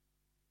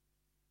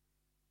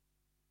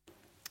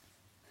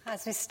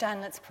As we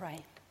stand, let's pray.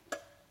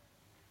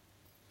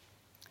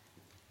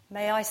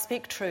 May I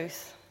speak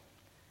truth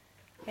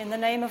in the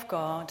name of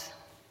God,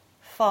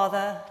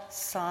 Father,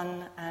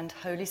 Son, and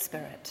Holy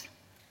Spirit.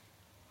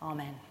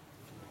 Amen.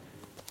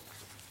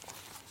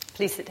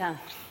 Please sit down.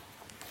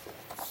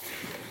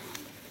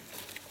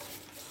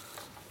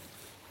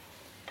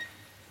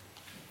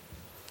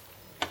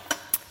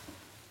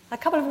 A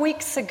couple of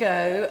weeks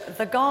ago,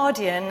 The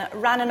Guardian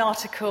ran an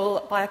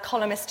article by a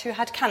columnist who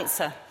had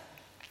cancer.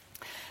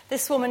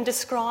 This woman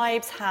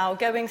describes how,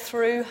 going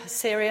through a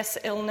serious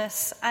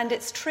illness and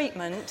its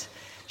treatment,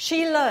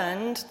 she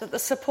learned that the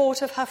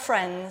support of her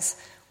friends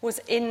was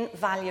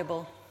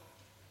invaluable.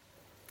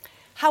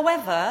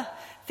 However,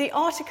 the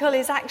article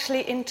is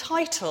actually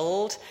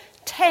entitled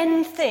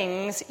 10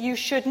 Things You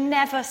Should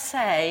Never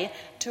Say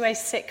to a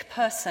Sick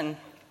Person.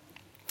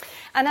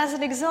 And as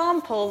an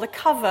example, the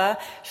cover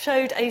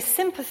showed a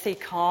sympathy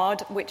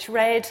card which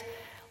read,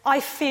 "I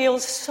feel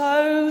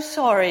so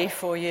sorry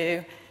for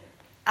you.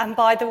 And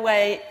by the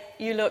way,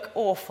 you look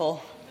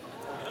awful."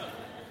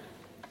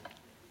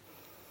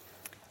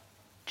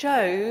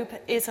 Job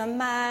is a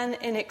man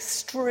in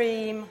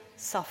extreme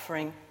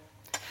suffering.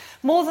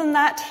 More than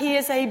that, he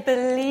is a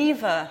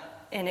believer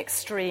in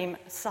extreme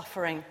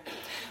suffering.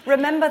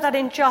 Remember that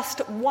in just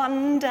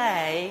one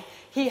day,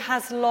 he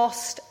has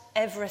lost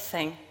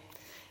everything.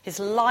 His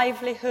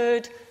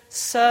livelihood,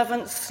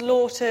 servants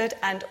slaughtered,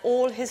 and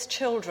all his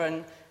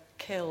children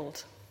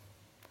killed.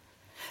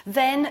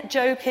 Then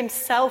Job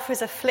himself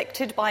is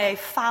afflicted by a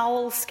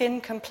foul skin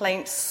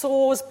complaint.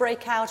 Sores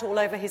break out all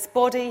over his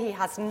body. He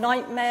has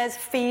nightmares,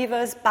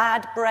 fevers,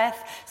 bad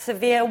breath,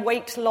 severe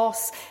weight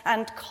loss,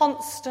 and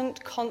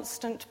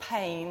constant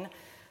pain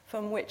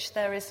from which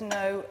there is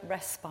no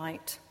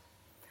respite.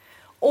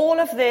 All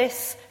of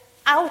this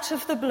out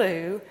of the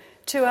blue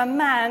to a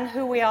man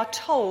who, we are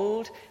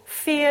told,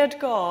 feared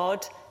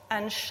God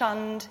and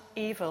shunned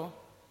evil.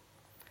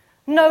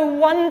 No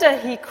wonder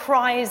he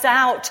cries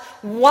out,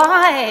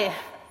 "Why?"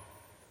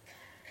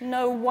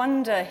 No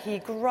wonder he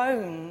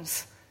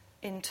groans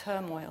in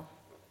turmoil.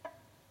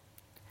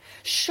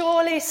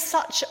 Surely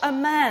such a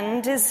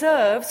man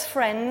deserves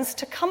friends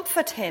to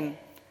comfort him,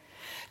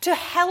 to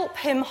help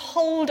him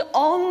hold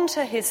on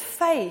to his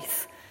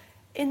faith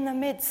in the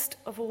midst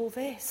of all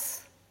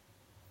this.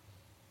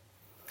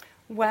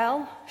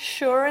 Well,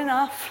 sure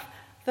enough,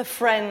 the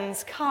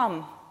friends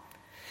come.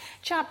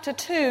 Chapter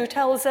 2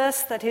 tells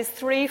us that his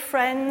three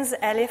friends,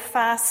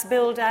 Eliphaz,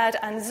 Bildad,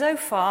 and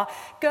Zophar,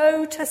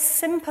 go to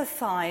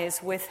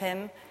sympathize with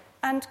him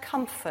and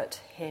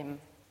comfort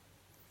him.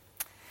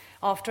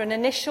 After an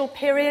initial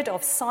period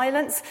of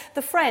silence,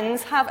 the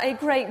friends have a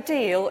great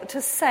deal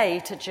to say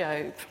to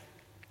Job.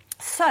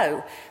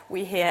 So,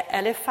 we hear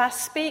Eliphaz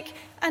speak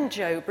and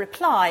Job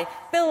reply.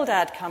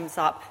 Bildad comes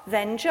up,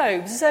 then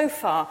Job,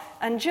 Zophar,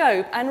 and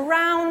Job, and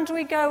round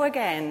we go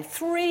again.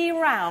 3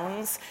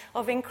 rounds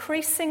of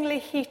increasingly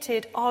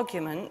heated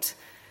argument,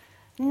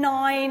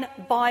 9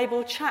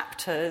 Bible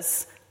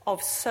chapters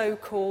of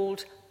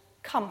so-called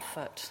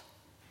comfort.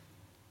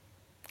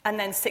 And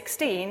then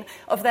 16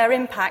 of their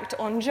impact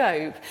on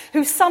Job,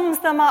 who sums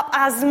them up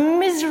as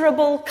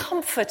miserable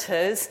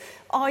comforters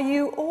are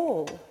you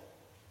all.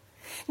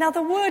 Now,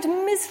 the word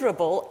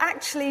miserable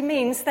actually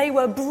means they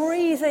were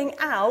breathing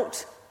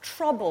out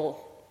trouble.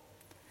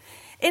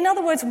 In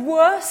other words,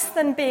 worse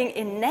than being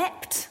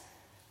inept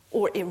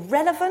or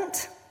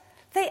irrelevant,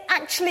 they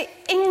actually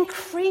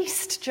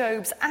increased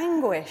Job's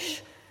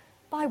anguish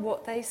by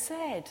what they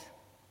said.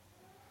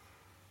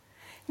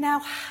 Now,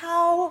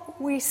 how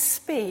we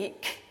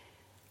speak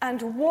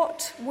and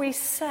what we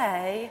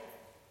say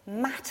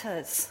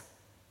matters.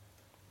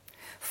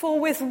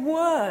 For with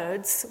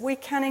words we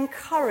can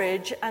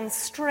encourage and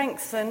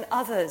strengthen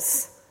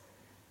others.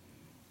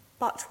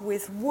 But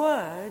with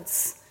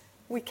words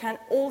we can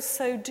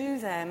also do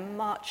them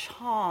much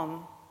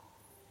harm.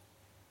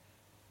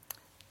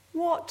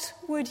 What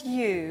would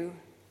you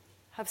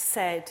have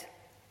said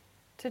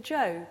to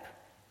Job?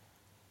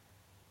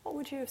 What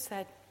would you have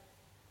said?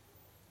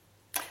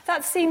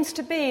 That seems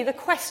to be the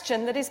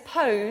question that is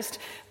posed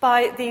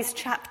by these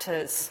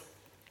chapters.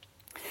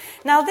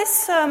 Now, this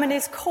sermon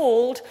is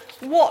called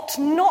 "What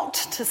Not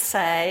to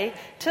Say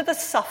to the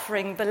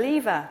Suffering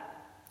Believer."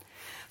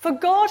 For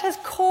God has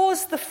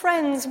caused the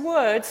friends'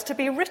 words to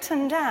be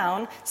written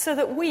down so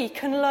that we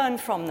can learn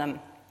from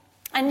them.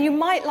 And you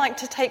might like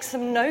to take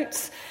some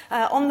notes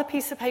on the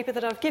piece of paper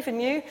that I've given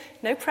you.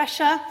 No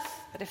pressure,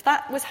 but if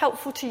that was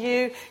helpful to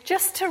you,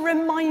 just to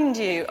remind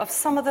you of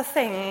some of the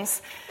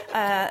things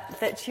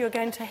that you're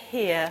going to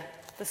hear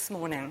this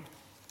morning.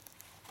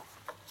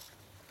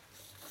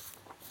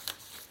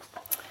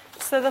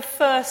 So the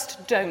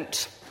first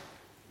don't.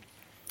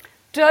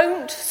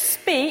 Don't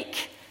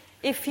speak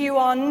if you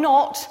are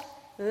not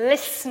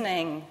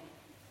listening.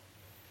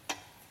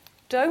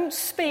 Don't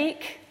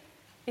speak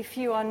if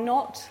you are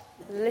not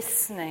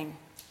listening.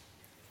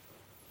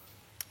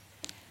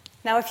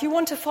 Now, if you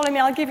want to follow me,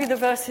 I'll give you the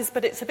verses,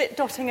 but it's a bit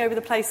dotting over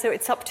the place, so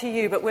it's up to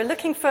you. But we're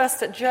looking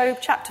first at Job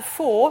chapter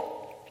 4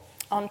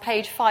 on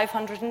page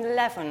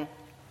 511.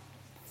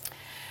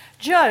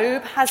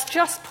 Job has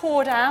just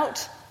poured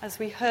out, as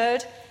we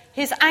heard,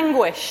 his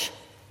anguish.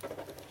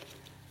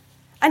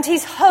 And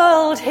he's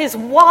hurled his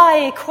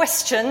why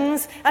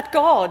questions at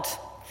God.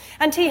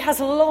 And he has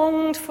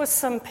longed for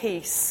some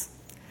peace.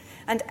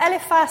 And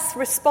Eliphaz's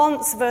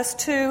response, verse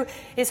 2,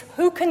 is,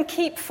 who can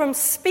keep from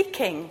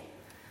speaking?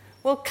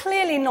 Well,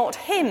 clearly not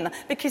him,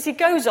 because he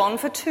goes on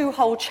for 2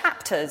 whole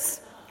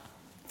chapters.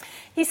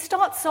 He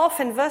starts off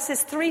in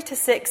verses 3 to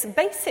 6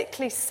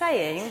 basically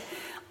saying,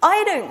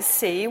 I don't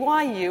see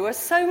why you are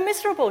so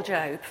miserable,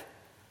 Job.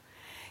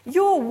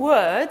 Your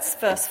words,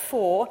 verse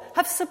 4,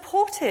 have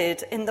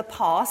supported in the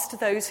past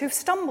those who've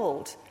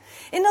stumbled.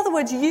 In other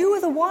words, you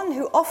are the one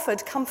who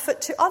offered comfort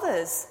to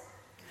others.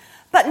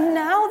 But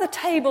now the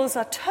tables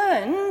are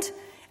turned,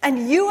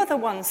 and you are the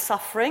one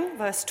suffering,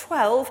 verse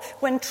 12.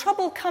 When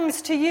trouble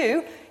comes to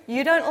you,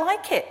 you don't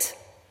like it.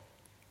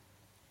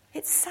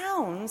 It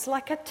sounds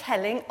like a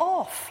telling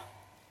off.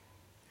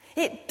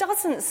 It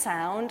doesn't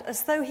sound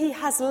as though he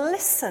has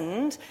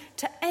listened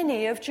to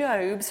any of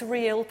Job's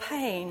real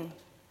pain.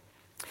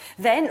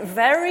 Then,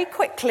 very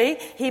quickly,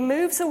 he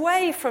moves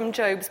away from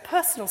Job's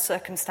personal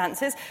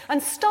circumstances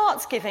and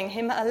starts giving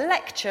him a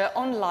lecture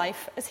on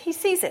life as he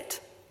sees it.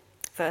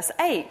 Verse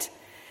 8,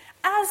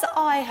 as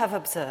I have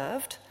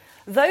observed,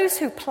 those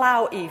who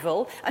plough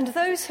evil and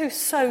those who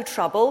sow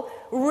trouble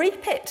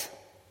reap it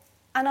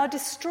and are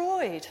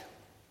destroyed.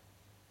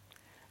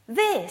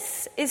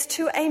 This is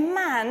to a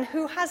man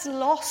who has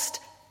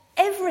lost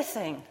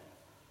everything.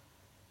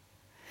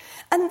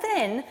 And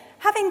then,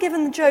 having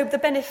given Job the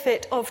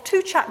benefit of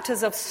 2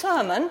 chapters of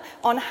sermon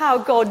on how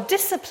God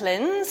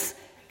disciplines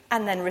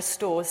and then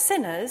restores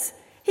sinners,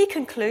 he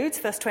concludes,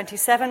 verse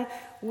 27,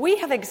 we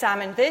have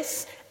examined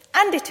this,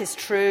 and it is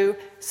true,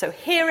 so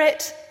hear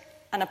it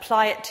and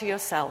apply it to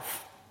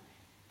yourself.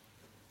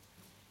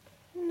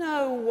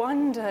 No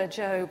wonder,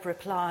 Job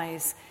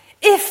replies,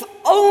 if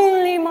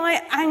only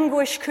my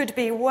anguish could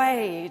be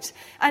weighed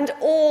and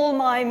all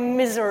my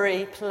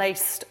misery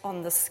placed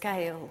on the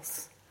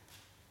scales.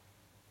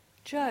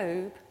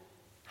 Job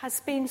has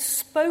been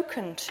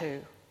spoken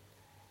to.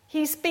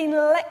 He's been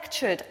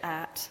lectured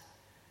at,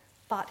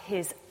 but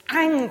his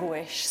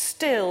anguish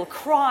still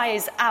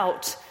cries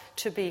out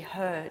to be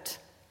heard.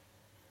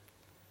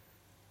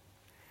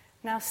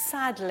 Now,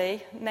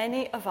 sadly,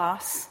 many of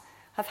us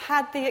have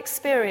had the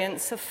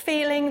experience of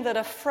feeling that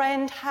a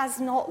friend has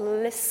not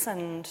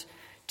listened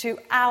to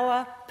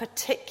our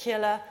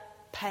particular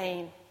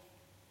pain.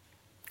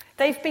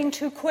 They've been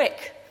too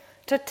quick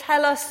to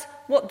tell us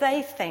what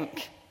they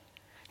think,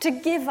 to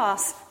give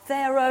us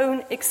their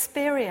own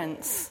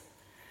experience.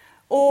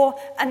 Or,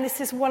 and this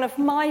is one of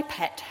my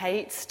pet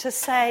hates, to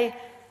say,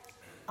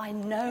 I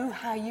know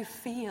how you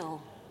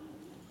feel.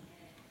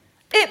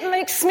 It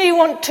makes me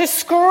want to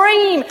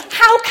scream.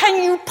 How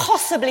can you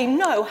possibly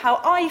know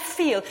how I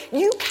feel?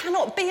 You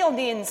cannot be on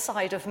the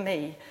inside of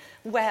me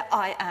where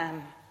I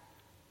am.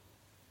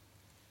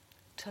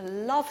 To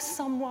love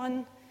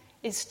someone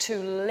is to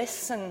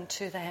listen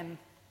to them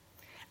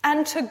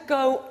and to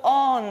go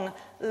on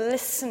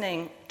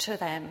listening to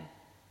them.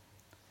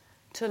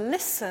 To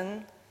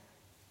listen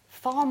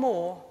far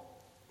more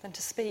than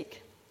to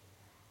speak.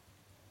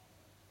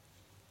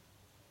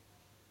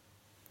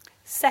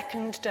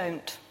 Second,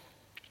 don't.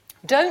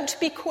 Don't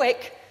be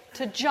quick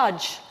to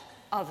judge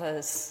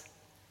others.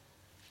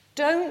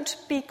 Don't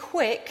be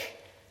quick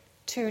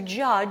to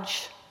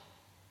judge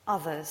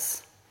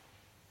others.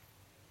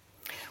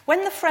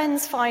 When the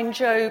friends find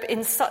Job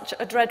in such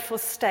a dreadful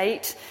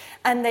state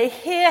and they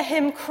hear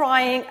him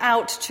crying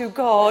out to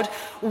God,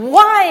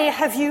 "Why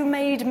have you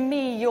made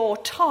me your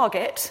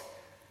target?"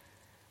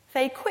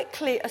 they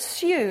quickly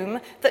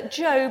assume that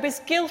Job is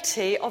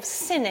guilty of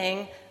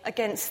sinning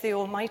against the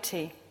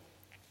Almighty.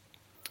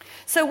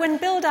 So when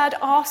Bildad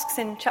asks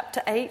in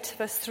chapter 8,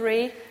 verse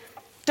 3,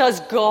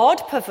 does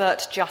God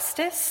pervert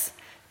justice?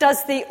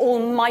 Does the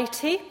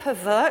Almighty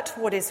pervert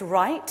what is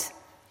right?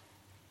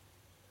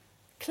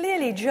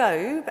 Clearly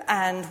Job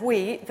and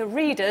we, the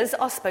readers,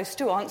 are supposed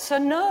to answer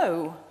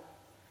no.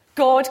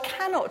 God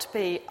cannot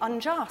be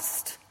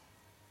unjust.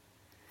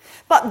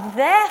 But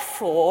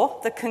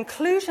therefore, the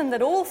conclusion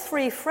that all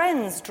 3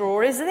 friends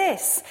draw is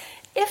this: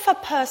 if a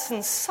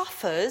person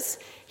suffers,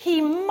 he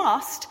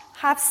must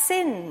have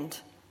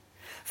sinned.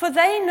 For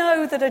they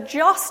know that a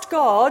just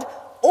God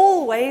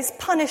always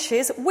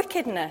punishes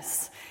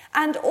wickedness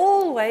and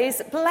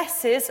always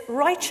blesses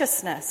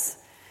righteousness.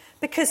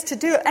 Because to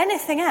do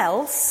anything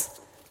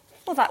else,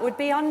 well, that would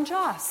be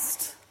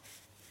unjust.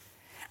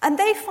 And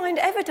they find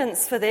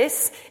evidence for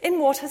this in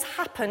what has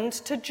happened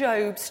to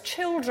Job's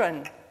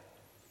children.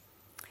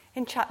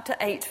 In chapter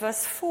 8,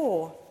 verse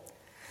 4,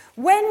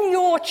 when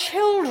your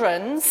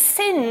children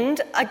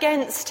sinned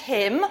against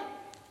him,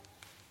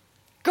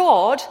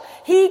 God,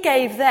 he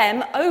gave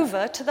them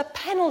over to the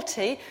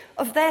penalty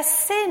of their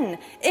sin.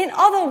 In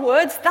other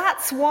words,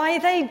 that's why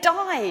they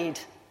died.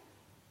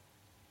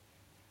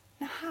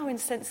 Now, how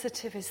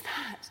insensitive is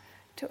that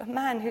to a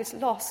man who's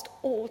lost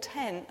all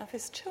 10 of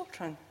his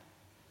children?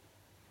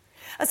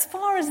 As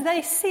far as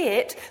they see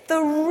it,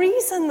 the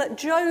reason that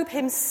Job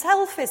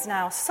himself is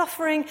now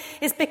suffering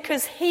is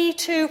because he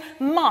too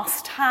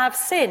must have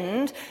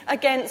sinned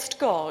against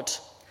God.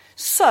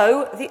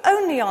 So the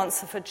only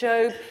answer for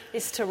Job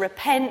is to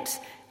repent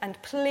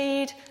and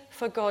plead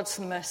for God's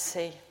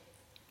mercy.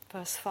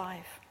 Verse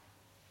 5.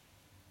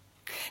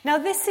 Now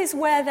this is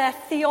where their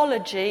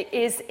theology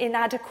is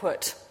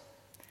inadequate.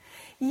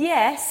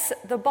 Yes,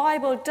 the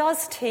Bible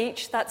does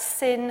teach that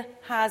sin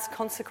has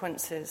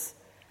consequences,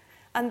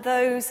 and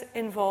those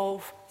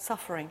involve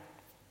suffering.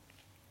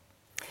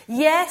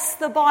 Yes,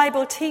 the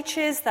Bible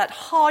teaches that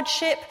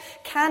hardship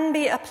can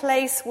be a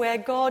place where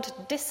God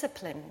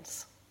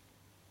disciplines.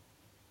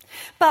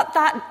 But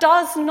that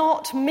does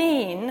not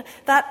mean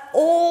that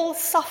all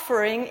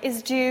suffering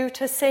is due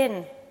to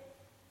sin.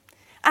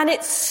 And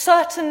it's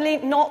certainly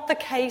not the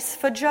case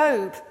for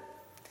Job.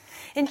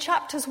 In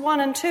chapters 1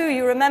 and 2,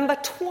 you remember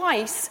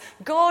twice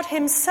God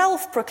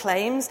himself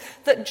proclaims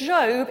that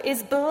Job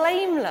is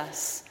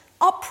blameless,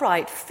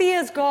 upright,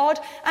 fears God,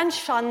 and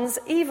shuns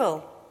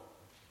evil.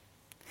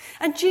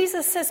 And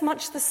Jesus says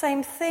much the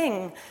same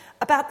thing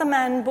about the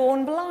man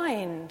born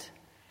blind.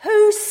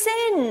 Who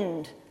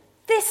sinned,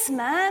 this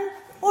man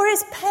or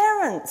his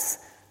parents?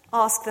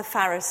 Asked the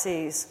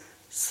Pharisees,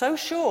 so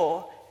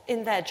sure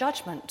in their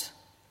judgment.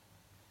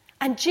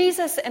 And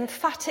Jesus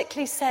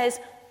emphatically says,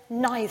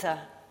 neither.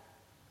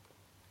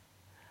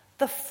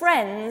 The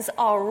friends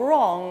are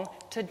wrong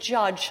to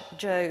judge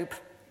Job.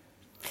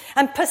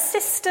 And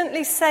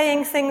persistently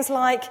saying things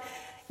like,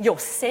 your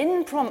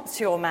sin prompts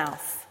your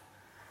mouth,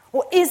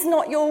 or is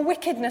not your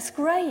wickedness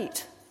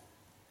great?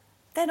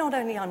 They're not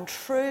only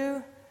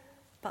untrue,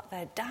 but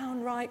they're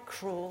downright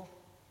cruel.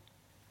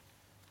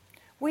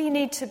 We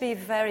need to be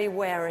very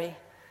wary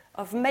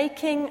of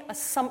making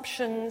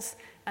assumptions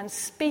and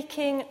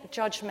speaking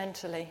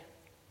judgmentally.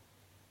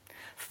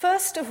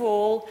 First of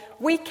all,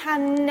 we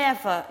can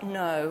never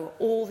know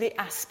all the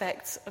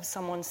aspects of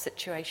someone's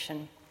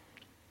situation.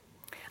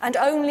 And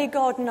only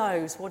God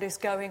knows what is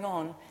going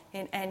on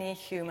in any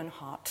human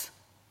heart.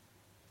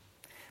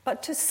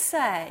 But to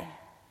say,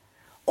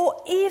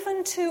 or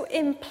even to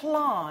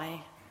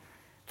imply,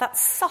 that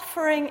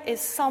suffering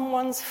is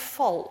someone's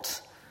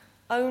fault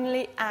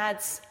only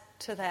adds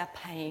to their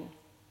pain.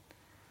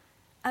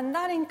 And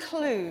that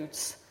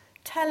includes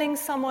telling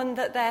someone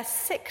that their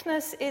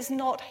sickness is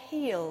not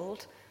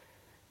healed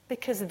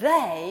because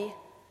they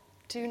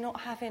do not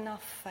have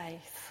enough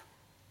faith.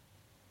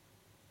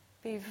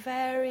 Be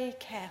very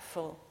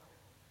careful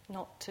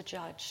not to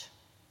judge.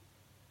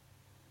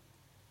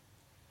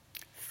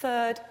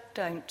 Third,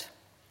 don't.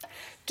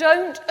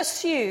 Don't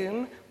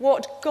assume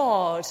what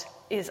God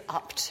is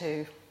up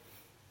to.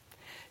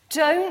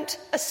 Don't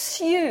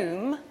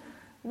assume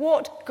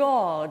what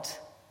God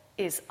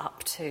is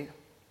up to.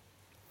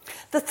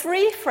 The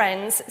three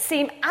friends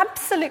seem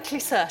absolutely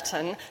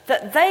certain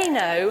that they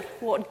know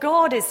what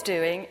God is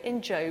doing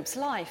in Job's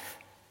life.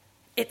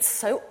 It's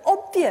so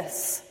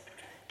obvious.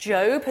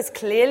 Job has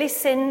clearly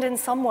sinned in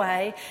some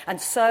way,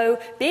 and so,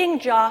 being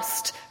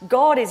just,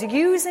 God is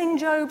using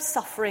Job's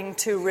suffering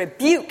to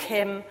rebuke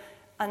him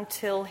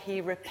until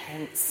he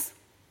repents.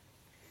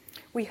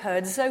 We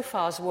heard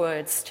Zophar's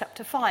words,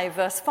 chapter 5,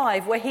 verse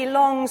 5, where he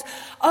longs,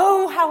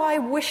 "Oh, how I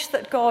wish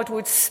that God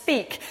would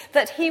speak,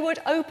 that he would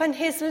open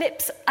his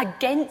lips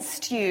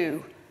against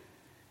you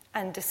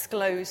and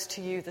disclose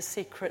to you the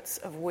secrets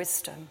of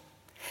wisdom."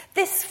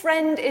 This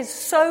friend is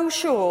so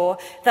sure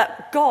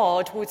that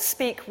God would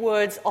speak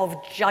words of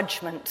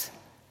judgment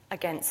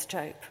against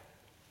Job.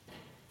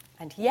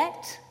 And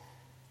yet,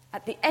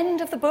 at the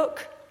end of the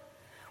book,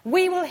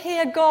 we will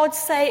hear God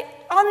say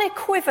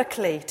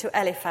unequivocally to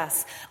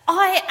Eliphaz,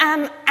 "I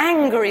am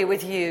angry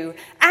with you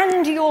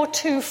and your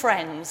two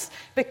friends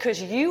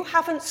because you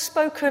haven't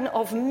spoken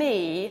of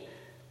me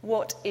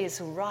what is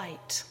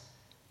right."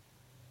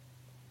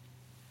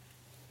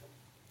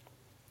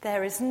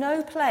 There is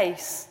no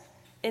place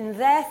in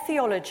their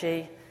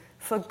theology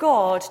for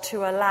God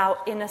to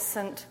allow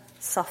innocent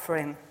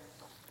suffering.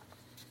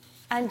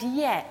 And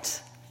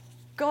yet,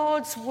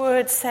 God's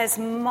word says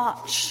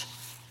much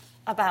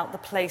about the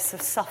place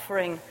of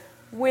suffering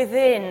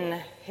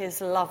within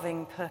his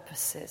loving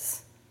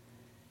purposes.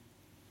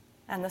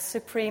 And the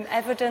supreme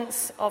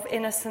evidence of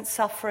innocent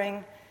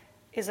suffering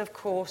is, of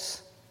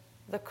course,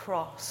 the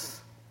cross.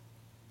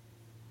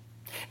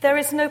 There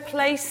is no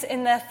place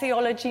in their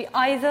theology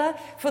either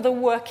for the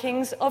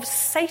workings of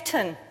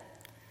Satan,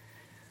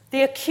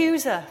 the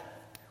accuser,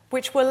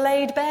 which were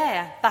laid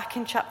bare back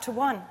in chapter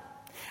 1,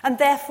 and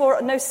therefore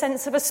no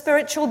sense of a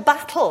spiritual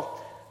battle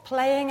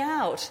playing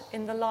out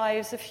in the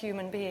lives of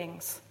human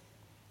beings.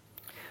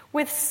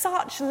 With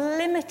such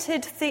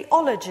limited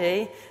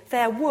theology,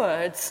 their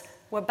words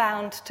were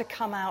bound to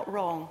come out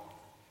wrong.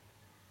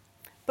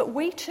 But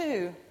we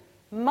too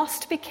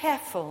must be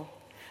careful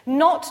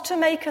not to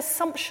make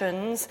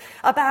assumptions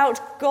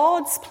about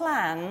God's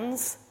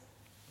plans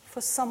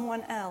for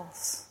someone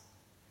else,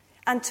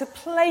 and to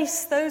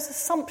place those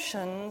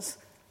assumptions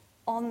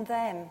on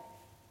them.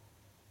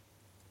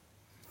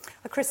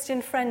 A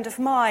Christian friend of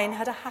mine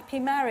had a happy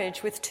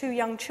marriage with 2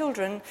 young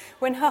children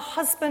when her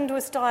husband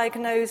was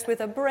diagnosed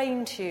with a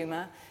brain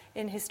tumour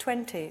in his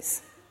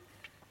 20s.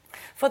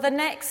 For the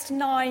next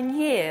 9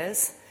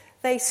 years,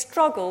 they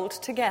struggled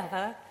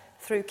together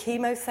through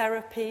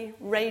chemotherapy,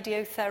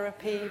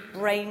 radiotherapy,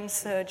 brain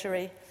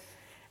surgery,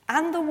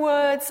 and the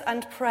words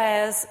and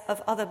prayers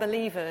of other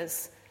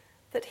believers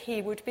that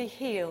he would be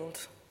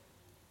healed.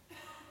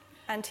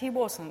 And he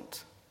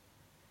wasn't.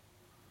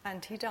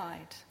 And he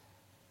died.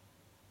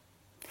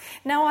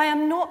 Now, I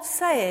am not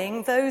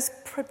saying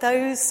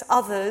those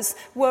others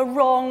were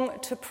wrong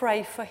to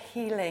pray for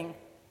healing.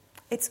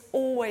 It's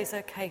always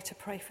okay to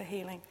pray for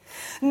healing.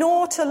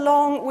 Nor to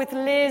long with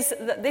Liz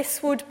that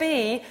this would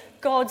be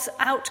God's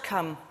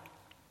outcome.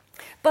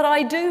 But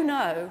I do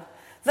know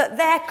that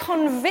their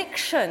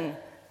conviction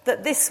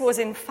that this was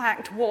in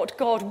fact what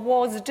God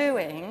was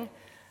doing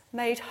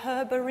made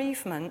her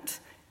bereavement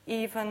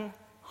even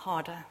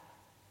harder.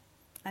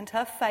 And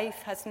her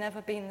faith has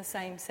never been the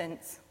same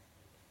since.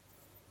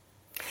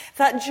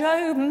 That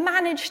Job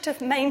managed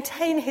to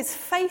maintain his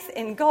faith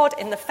in God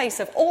in the face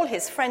of all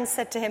his friends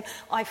said to him,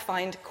 I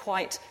find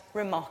quite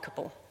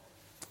remarkable.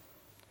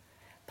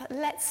 But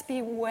let's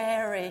be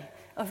wary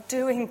of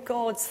doing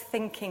God's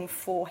thinking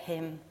for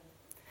him,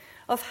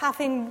 of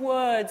having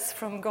words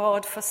from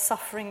God for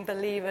suffering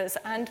believers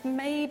and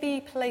maybe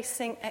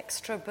placing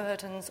extra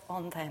burdens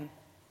on them.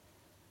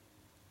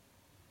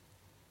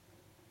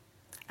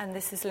 And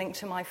this is linked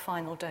to my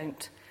final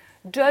don't.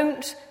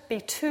 Don't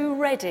be too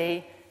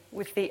ready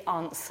with the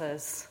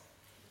answers.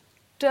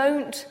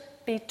 Don't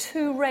be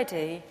too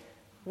ready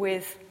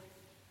with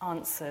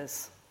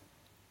answers.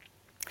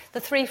 The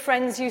 3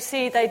 friends you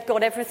see, they'd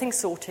got everything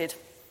sorted.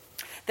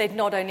 They'd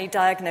not only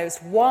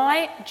diagnosed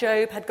why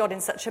Job had got in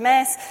such a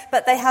mess,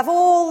 but they have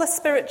all the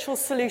spiritual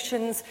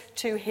solutions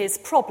to his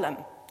problem.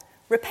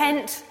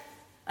 Repent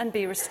and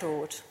be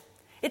restored.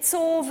 It's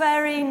all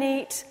very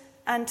neat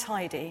and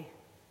tidy,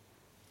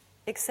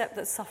 except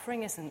that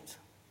suffering isn't.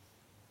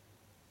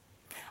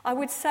 I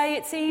would say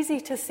it's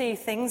easy to see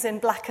things in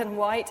black and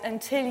white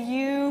until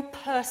you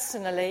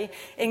personally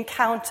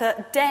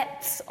encounter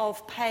depths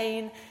of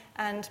pain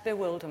and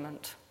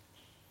bewilderment.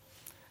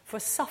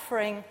 For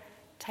suffering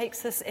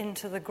takes us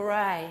into the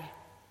grey,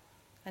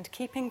 and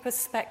keeping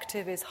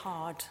perspective is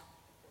hard.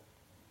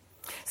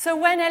 So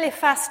when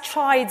Eliphaz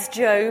chides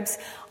Job's,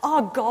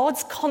 are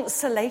God's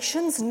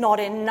consolations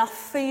not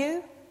enough for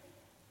you?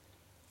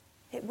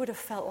 It would have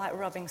felt like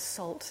rubbing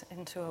salt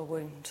into a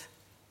wound.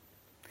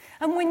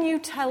 And when you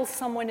tell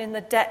someone in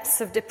the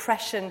depths of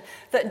depression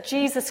that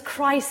Jesus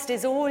Christ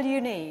is all you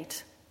need,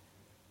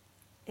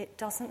 it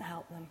doesn't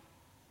help them.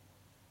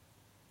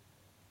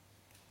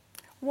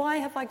 Why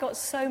have I got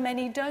so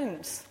many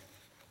don'ts?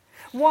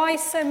 Why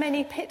so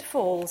many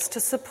pitfalls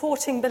to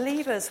supporting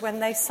believers when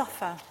they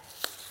suffer?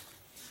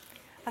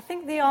 I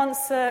think the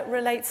answer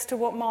relates to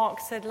what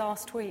Mark said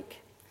last week,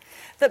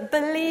 that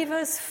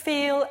believers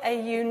feel a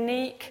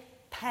unique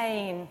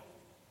pain.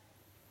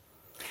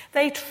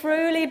 They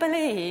truly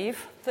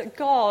believe that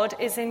God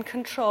is in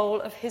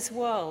control of his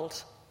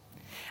world.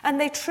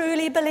 And they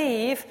truly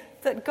believe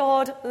that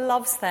God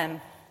loves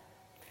them.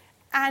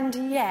 And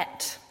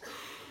yet,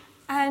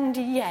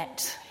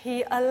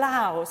 he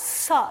allows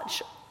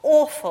such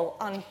awful,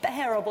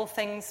 unbearable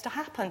things to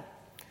happen,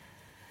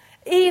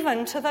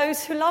 even to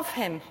those who love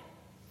him.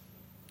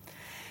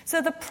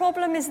 So the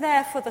problem is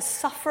there for the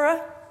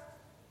sufferer,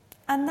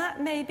 and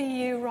that may be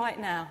you right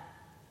now,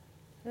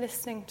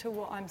 listening to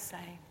what I'm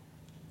saying.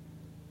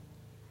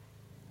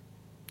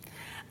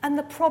 And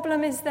the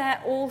problem is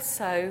there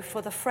also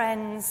for the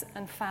friends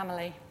and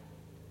family.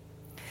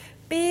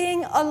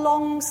 Being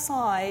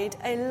alongside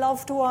a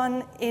loved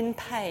one in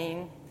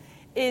pain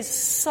is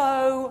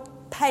so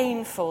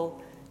painful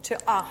to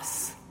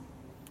us.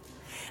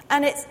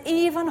 And it's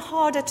even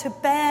harder to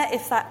bear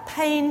if that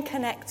pain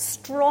connects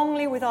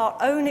strongly with our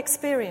own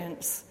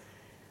experience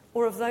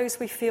or of those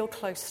we feel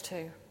close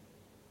to.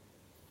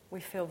 We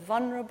feel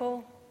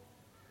vulnerable,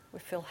 we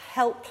feel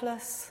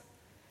helpless,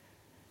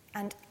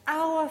 and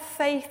our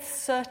faith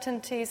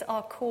certainties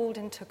are called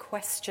into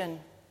question.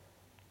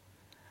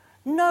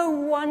 No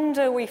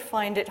wonder we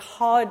find it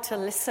hard to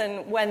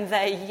listen when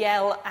they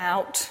yell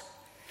out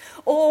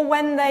or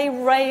when they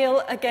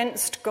rail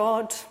against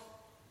God.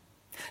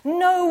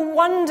 No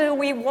wonder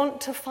we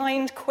want to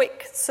find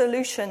quick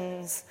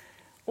solutions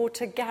or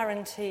to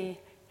guarantee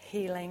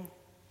healing.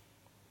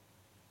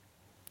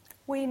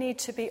 We need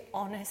to be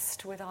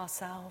honest with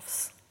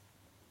ourselves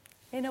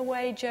in a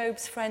way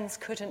Job's friends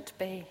couldn't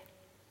be,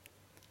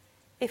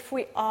 if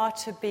we are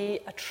to be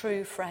a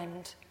true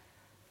friend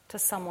to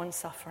someone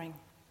suffering.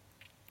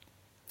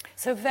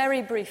 So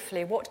very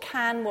briefly, what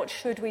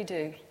should we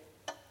do?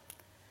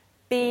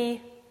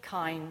 Be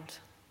kind.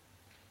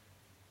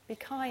 Be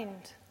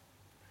kind.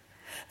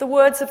 The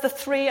words of the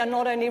 3 are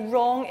not only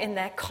wrong in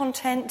their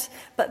content,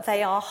 but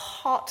they are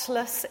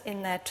heartless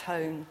in their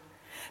tone.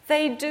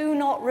 They do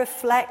not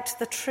reflect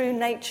the true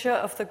nature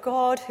of the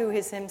God who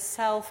is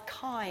himself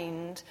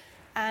kind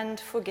and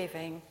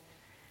forgiving,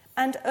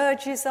 and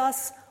urges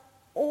us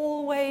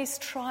always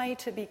try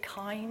to be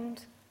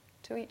kind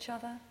to each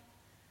other.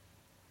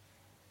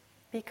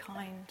 Be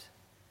kind.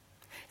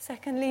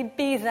 Secondly,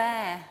 be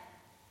there.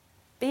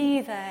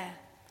 Be there.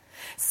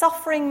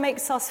 Suffering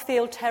makes us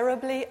feel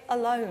terribly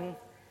alone.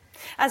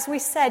 As we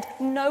said,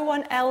 no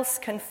one else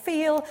can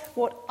feel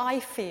what I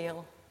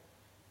feel.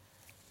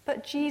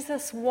 But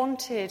Jesus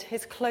wanted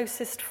his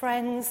closest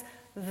friends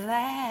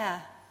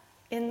there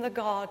in the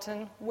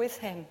garden with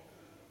him.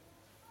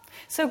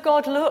 So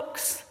God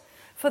looks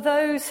for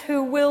those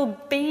who will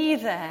be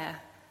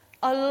there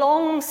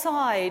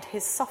alongside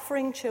his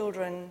suffering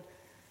children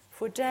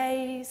for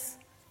days,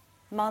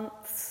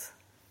 months,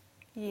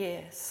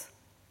 years.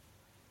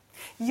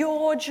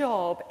 Your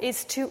job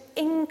is to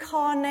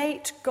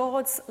incarnate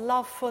God's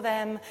love for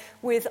them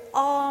with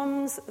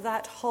arms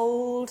that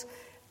hold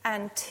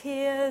and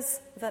tears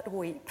that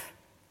weep.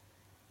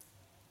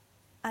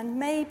 And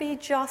maybe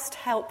just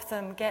help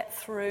them get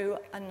through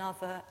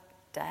another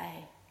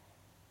day.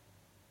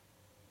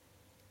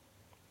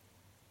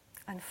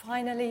 And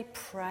finally,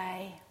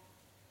 pray.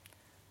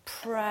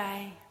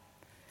 Pray.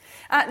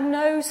 At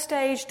no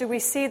stage do we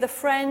see the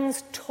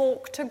friends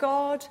talk to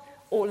God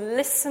or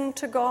listen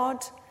to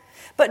God.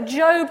 But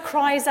Job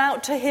cries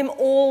out to him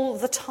all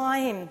the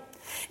time.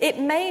 It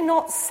may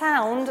not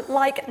sound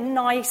like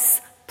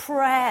nice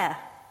prayer,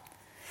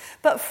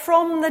 but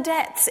from the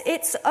depths,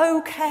 it's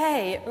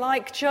okay,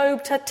 like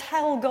Job, to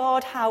tell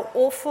God how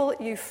awful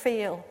you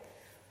feel.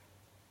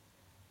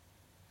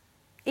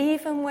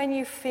 Even when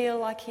you feel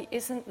like he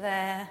isn't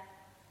there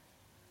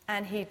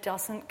and he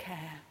doesn't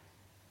care.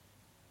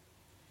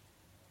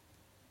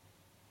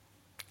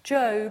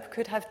 Job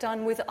could have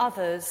done with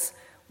others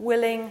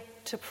willing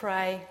to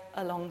pray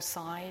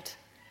alongside.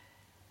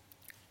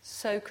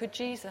 So could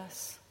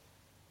Jesus.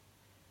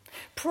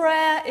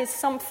 Prayer is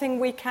something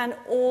we can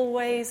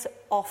always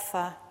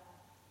offer.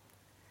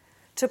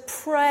 To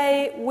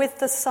pray with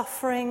the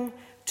suffering,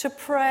 to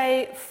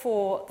pray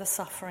for the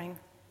suffering,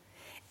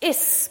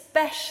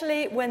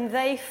 especially when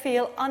they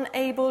feel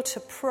unable to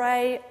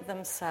pray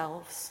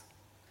themselves.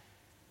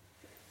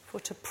 For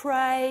to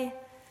pray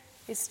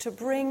is to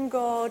bring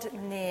God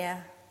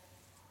near,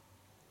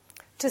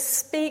 to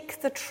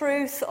speak the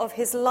truth of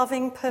his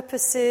loving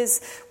purposes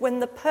when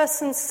the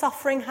person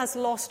suffering has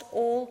lost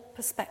all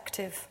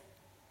perspective.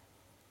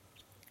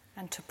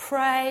 And to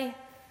pray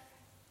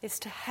is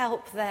to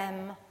help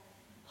them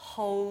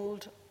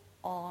hold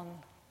on.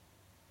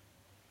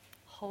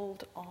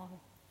 Hold on.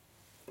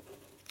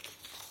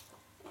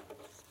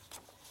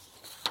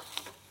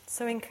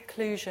 So in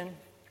conclusion,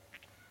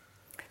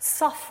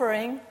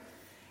 suffering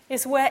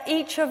is where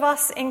each of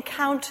us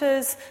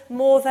encounters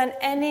more than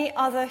any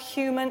other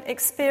human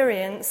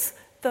experience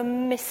the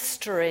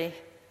mystery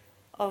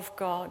of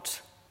God.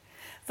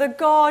 The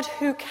God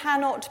who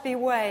cannot be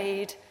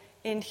weighed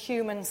in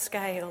human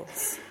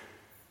scales.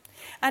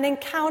 And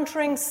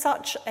encountering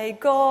such a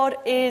God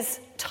is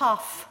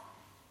tough.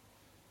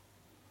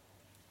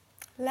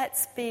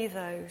 Let's be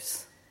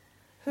those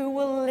who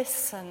will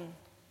listen,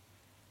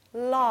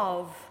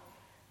 love,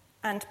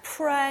 and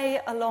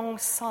pray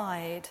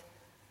alongside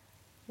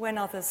when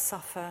others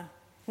suffer,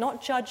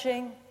 not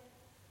judging,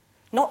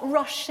 not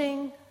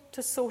rushing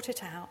to sort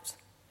it out,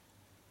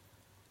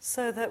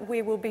 so that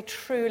we will be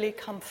truly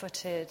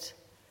comforted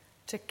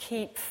to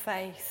keep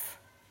faith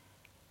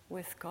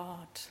with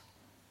God.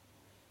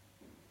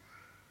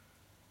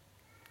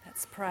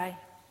 Let's pray.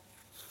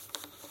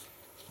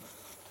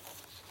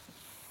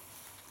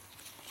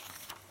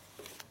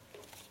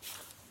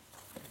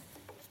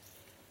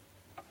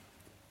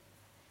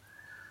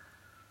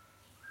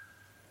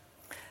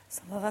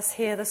 Some of us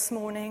here this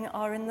morning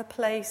are in the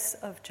place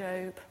of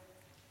Job,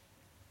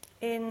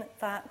 in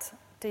that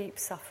deep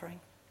suffering.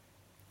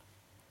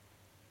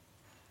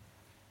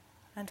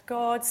 And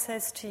God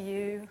says to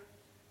you,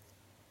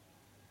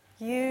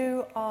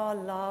 you are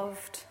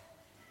loved,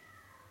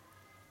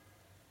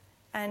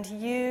 and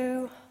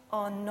you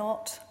are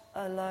not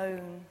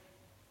alone.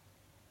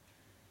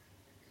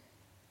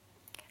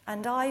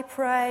 And I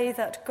pray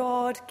that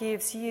God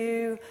gives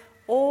you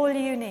all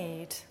you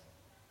need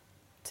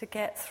to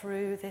get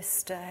through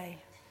this day.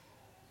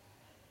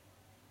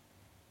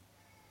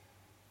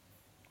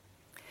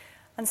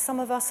 And some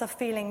of us are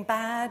feeling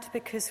bad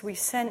because we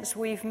sense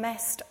we've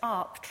messed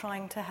up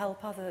trying to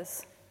help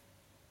others.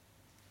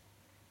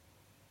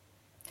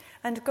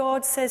 And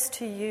God says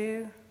to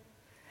you,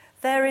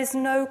 there is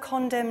no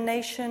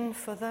condemnation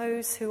for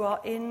those who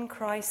are in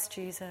Christ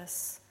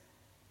Jesus.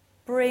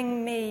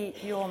 Bring me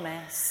your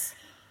mess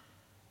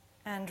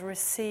and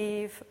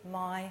receive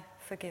my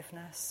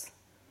forgiveness.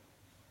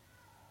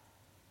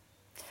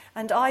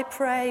 And I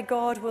pray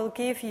God will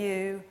give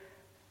you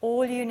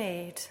all you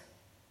need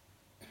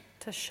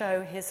to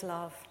show his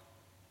love.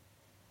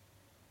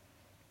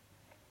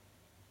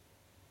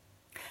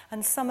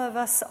 And some of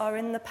us are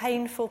in the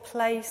painful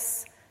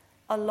place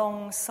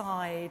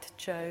alongside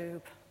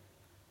Job,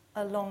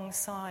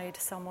 alongside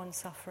someone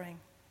suffering.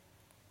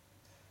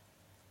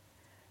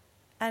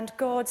 And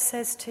God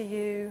says to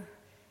you,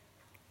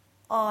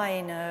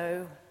 I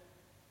know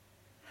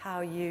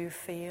how you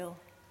feel.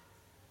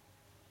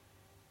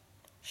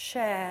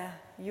 Share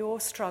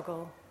your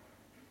struggle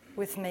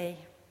with me.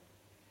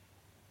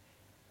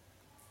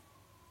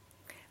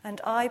 And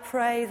I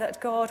pray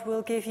that God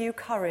will give you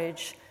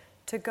courage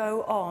to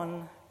go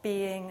on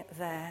being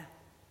there.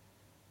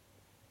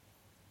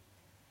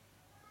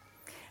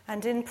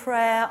 And in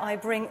prayer, I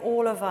bring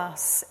all of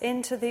us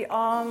into the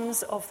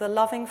arms of the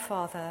loving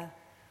Father,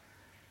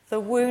 the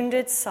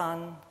wounded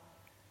Son,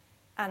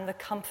 and the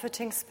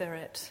comforting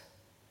Spirit.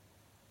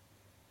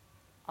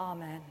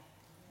 Amen.